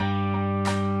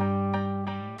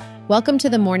Welcome to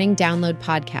the Morning Download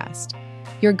Podcast,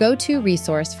 your go-to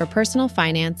resource for personal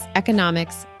finance,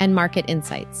 economics, and market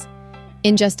insights.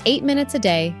 In just 8 minutes a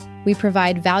day, we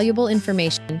provide valuable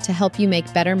information to help you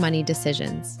make better money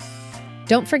decisions.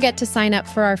 Don't forget to sign up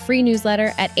for our free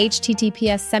newsletter at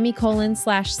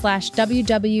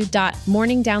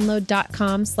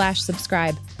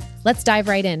https://www.morningdownload.com/subscribe. Let's dive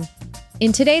right in.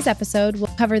 In today's episode, we'll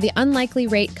cover the unlikely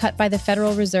rate cut by the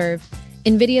Federal Reserve,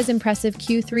 NVIDIA's impressive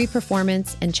Q3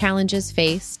 performance and challenges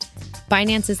faced,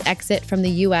 Binance's exit from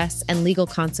the U.S. and legal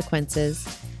consequences,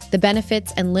 the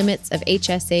benefits and limits of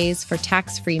HSAs for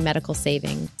tax-free medical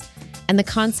savings, and the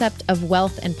concept of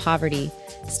wealth and poverty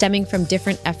stemming from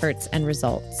different efforts and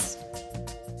results.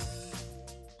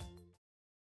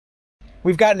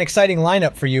 We've got an exciting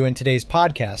lineup for you in today's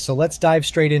podcast, so let's dive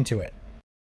straight into it.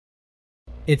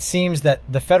 It seems that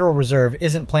the Federal Reserve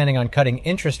isn't planning on cutting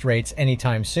interest rates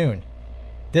anytime soon.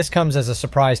 This comes as a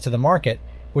surprise to the market,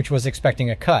 which was expecting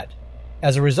a cut.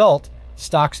 As a result,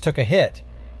 stocks took a hit,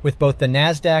 with both the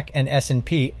Nasdaq and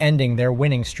S&P ending their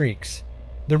winning streaks.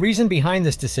 The reason behind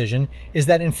this decision is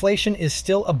that inflation is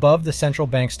still above the central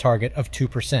bank's target of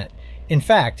 2%. In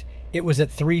fact, it was at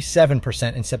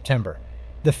 3.7% in September.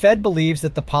 The Fed believes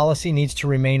that the policy needs to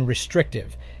remain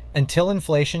restrictive until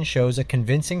inflation shows a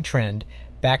convincing trend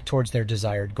back towards their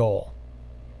desired goal.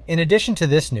 In addition to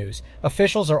this news,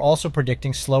 officials are also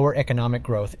predicting slower economic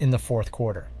growth in the fourth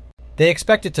quarter. They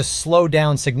expect it to slow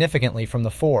down significantly from the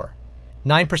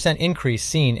 9% increase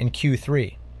seen in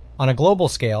Q3. On a global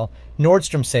scale,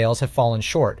 Nordstrom sales have fallen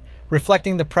short,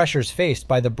 reflecting the pressures faced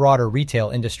by the broader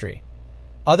retail industry.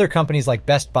 Other companies like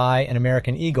Best Buy and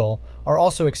American Eagle are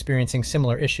also experiencing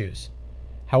similar issues.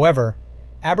 However,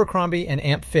 Abercrombie and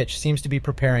Amp Fitch seems to be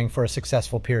preparing for a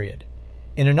successful period.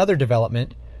 In another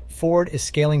development, Ford is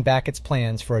scaling back its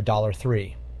plans for a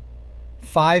 $3.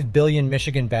 $5 billion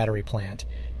Michigan battery plant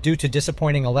due to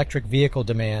disappointing electric vehicle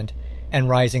demand and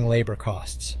rising labor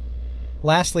costs.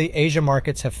 Lastly, Asia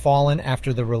markets have fallen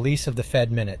after the release of the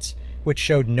Fed minutes, which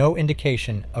showed no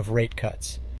indication of rate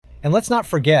cuts. And let's not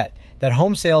forget that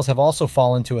home sales have also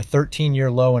fallen to a 13-year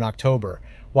low in October,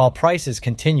 while prices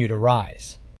continue to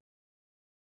rise.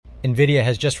 NVIDIA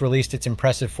has just released its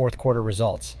impressive fourth quarter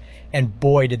results, and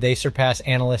boy did they surpass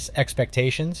analysts'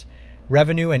 expectations.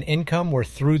 Revenue and income were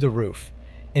through the roof.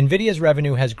 NVIDIA's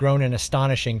revenue has grown an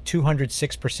astonishing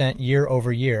 206% year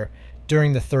over year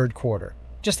during the third quarter.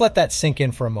 Just let that sink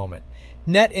in for a moment.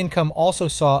 Net income also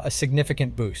saw a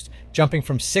significant boost, jumping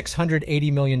from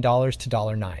 $680 million to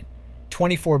 $9.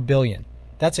 $24 billion.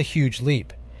 That's a huge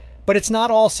leap. But it's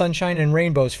not all sunshine and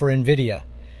rainbows for NVIDIA.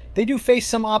 They do face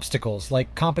some obstacles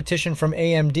like competition from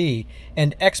AMD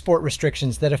and export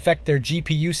restrictions that affect their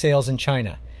GPU sales in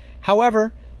China.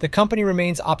 However, the company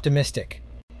remains optimistic.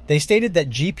 They stated that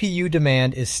GPU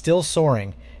demand is still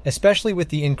soaring, especially with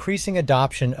the increasing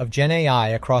adoption of Gen AI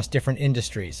across different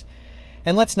industries.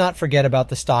 And let's not forget about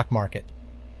the stock market.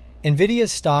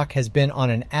 NVIDIA's stock has been on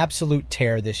an absolute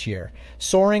tear this year,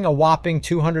 soaring a whopping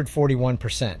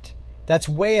 241%. That's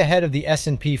way ahead of the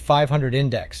S&P 500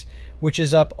 index, which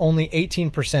is up only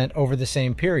 18% over the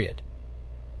same period.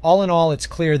 All in all, it's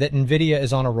clear that NVIDIA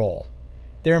is on a roll.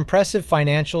 Their impressive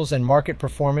financials and market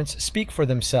performance speak for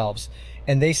themselves,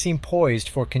 and they seem poised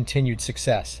for continued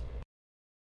success.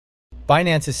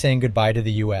 Binance is saying goodbye to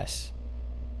the U.S.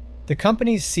 The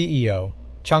company's CEO,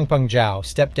 Changpeng Zhao,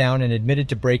 stepped down and admitted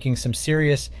to breaking some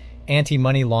serious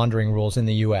anti-money laundering rules in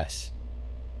the U.S.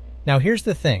 Now here's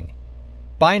the thing.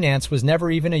 Binance was never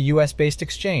even a U.S.-based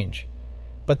exchange.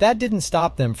 But that didn't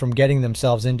stop them from getting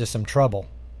themselves into some trouble.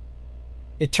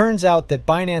 It turns out that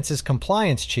Binance's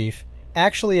compliance chief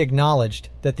actually acknowledged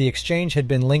that the exchange had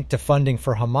been linked to funding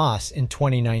for Hamas in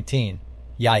 2019.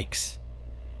 Yikes.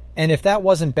 And if that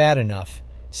wasn't bad enough,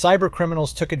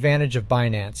 cybercriminals took advantage of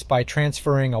Binance by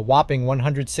transferring a whopping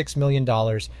 $106 million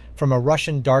from a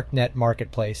Russian darknet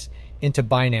marketplace into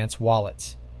Binance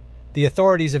wallets. The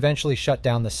authorities eventually shut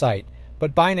down the site,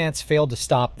 but Binance failed to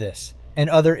stop this and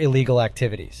other illegal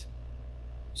activities.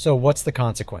 So what's the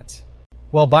consequence?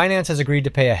 Well, Binance has agreed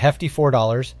to pay a hefty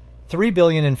 $3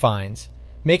 billion in fines,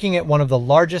 making it one of the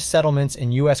largest settlements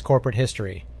in U.S. corporate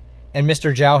history. And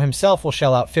Mr. Zhao himself will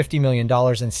shell out $50 million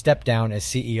and step down as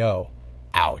CEO.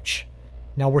 Ouch.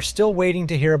 Now, we're still waiting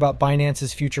to hear about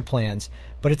Binance's future plans,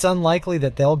 but it's unlikely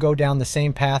that they'll go down the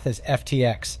same path as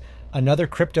FTX, another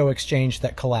crypto exchange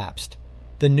that collapsed.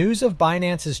 The news of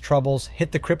Binance's troubles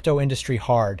hit the crypto industry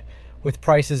hard, with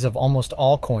prices of almost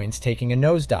all coins taking a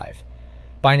nosedive.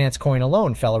 Binance Coin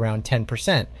alone fell around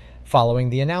 10%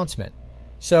 following the announcement.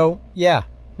 So, yeah,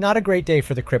 not a great day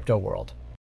for the crypto world.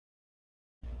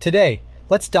 Today,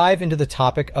 let's dive into the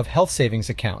topic of health savings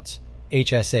accounts.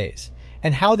 HSAs,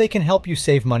 and how they can help you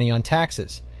save money on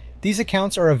taxes. These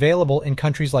accounts are available in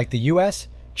countries like the US,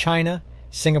 China,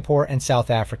 Singapore, and South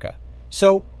Africa.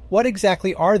 So, what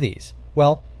exactly are these?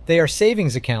 Well, they are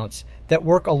savings accounts that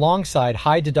work alongside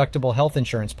high-deductible health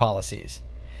insurance policies.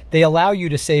 They allow you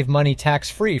to save money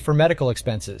tax-free for medical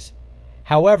expenses.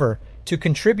 However, to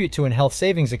contribute to a health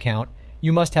savings account,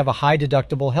 you must have a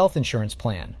high-deductible health insurance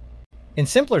plan. In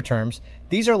simpler terms,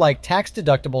 these are like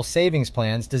tax-deductible savings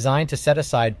plans designed to set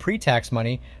aside pre-tax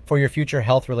money for your future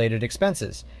health-related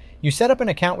expenses. You set up an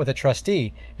account with a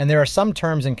trustee, and there are some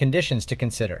terms and conditions to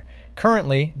consider.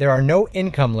 Currently, there are no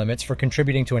income limits for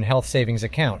contributing to a health savings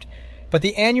account, but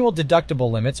the annual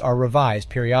deductible limits are revised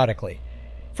periodically.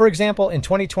 For example, in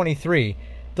 2023,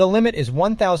 the limit is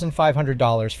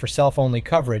 $1,500 for self-only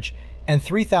coverage and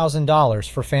 $3,000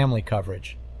 for family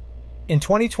coverage. In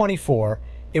 2024,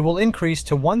 it will increase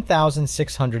to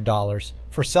 $1,600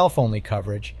 for self-only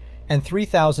coverage and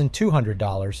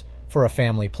 $3,200 for a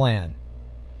family plan.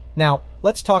 Now,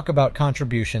 let's talk about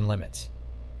contribution limits.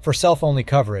 For self-only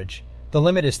coverage, the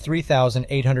limit is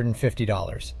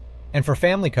 $3,850, and for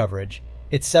family coverage,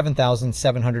 it's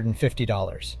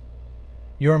 $7,750.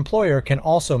 Your employer can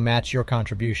also match your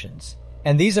contributions,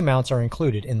 and these amounts are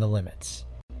included in the limits.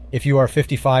 If you are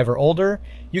 55 or older,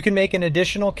 you can make an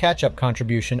additional catch-up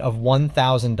contribution of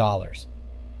 $1,000.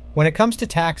 When it comes to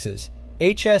taxes,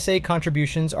 HSA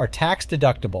contributions are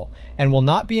tax-deductible and will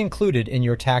not be included in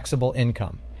your taxable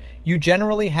income. You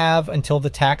generally have until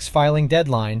the tax filing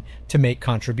deadline to make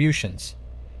contributions.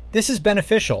 This is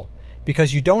beneficial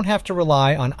because you don't have to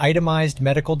rely on itemized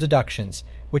medical deductions,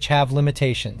 which have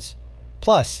limitations.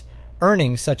 Plus,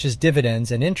 earnings such as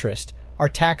dividends and interest are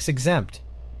tax-exempt.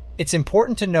 It's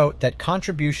important to note that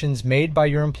contributions made by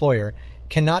your employer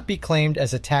cannot be claimed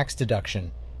as a tax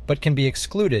deduction, but can be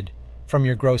excluded from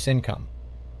your gross income.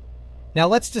 Now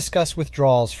let's discuss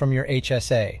withdrawals from your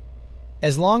HSA.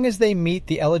 As long as they meet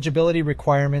the eligibility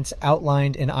requirements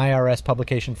outlined in IRS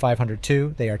Publication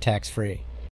 502, they are tax-free.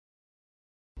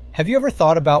 Have you ever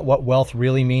thought about what wealth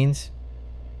really means?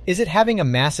 Is it having a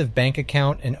massive bank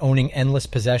account and owning endless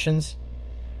possessions?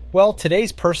 Well,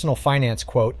 today's personal finance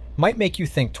quote might make you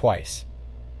think twice.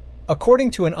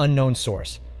 According to an unknown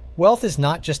source, wealth is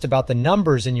not just about the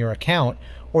numbers in your account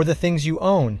or the things you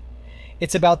own.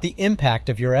 It's about the impact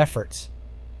of your efforts.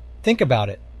 Think about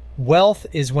it. Wealth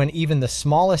is when even the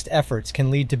smallest efforts can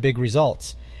lead to big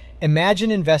results. Imagine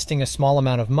investing a small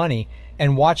amount of money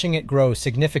and watching it grow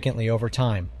significantly over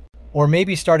time. Or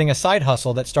maybe starting a side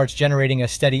hustle that starts generating a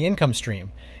steady income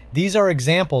stream. These are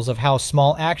examples of how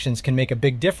small actions can make a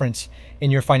big difference in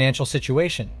your financial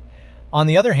situation. On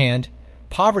the other hand,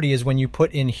 poverty is when you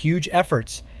put in huge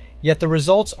efforts, yet the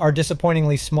results are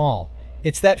disappointingly small.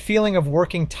 It's that feeling of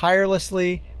working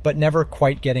tirelessly but never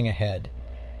quite getting ahead.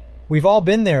 We've all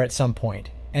been there at some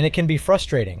point, and it can be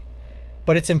frustrating.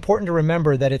 But it's important to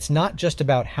remember that it's not just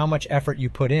about how much effort you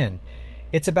put in.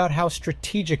 It's about how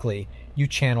strategically you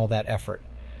channel that effort.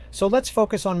 So let's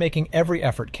focus on making every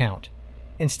effort count.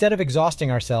 Instead of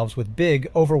exhausting ourselves with big,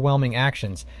 overwhelming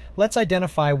actions, let's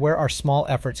identify where our small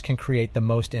efforts can create the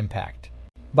most impact.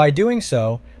 By doing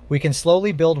so, we can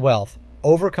slowly build wealth,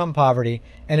 overcome poverty,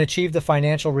 and achieve the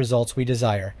financial results we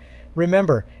desire.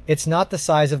 Remember, it's not the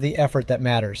size of the effort that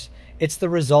matters. It's the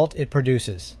result it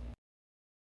produces.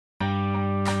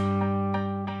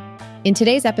 In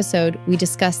today's episode, we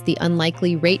discuss the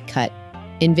unlikely rate cut,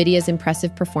 NVIDIA's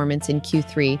impressive performance in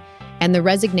Q3, and the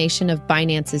resignation of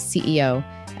Binance's CEO,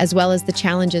 as well as the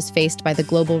challenges faced by the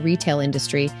global retail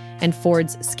industry and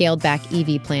Ford's scaled-back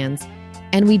EV plans.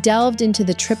 And we delved into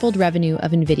the tripled revenue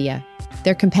of NVIDIA,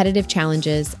 their competitive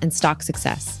challenges, and stock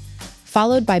success,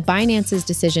 followed by Binance's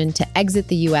decision to exit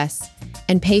the US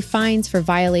and pay fines for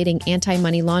violating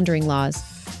anti-money laundering laws,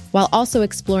 while also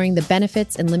exploring the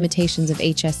benefits and limitations of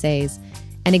HSAs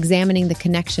and examining the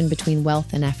connection between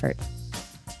wealth and effort.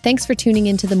 Thanks for tuning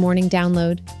into the Morning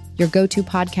Download, your go-to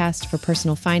podcast for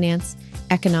personal finance,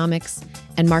 economics,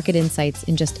 and market insights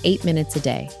in just 8 minutes a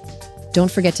day.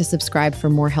 Don't forget to subscribe for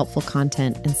more helpful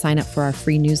content and sign up for our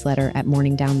free newsletter at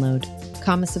Morning Download.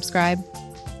 Subscribe.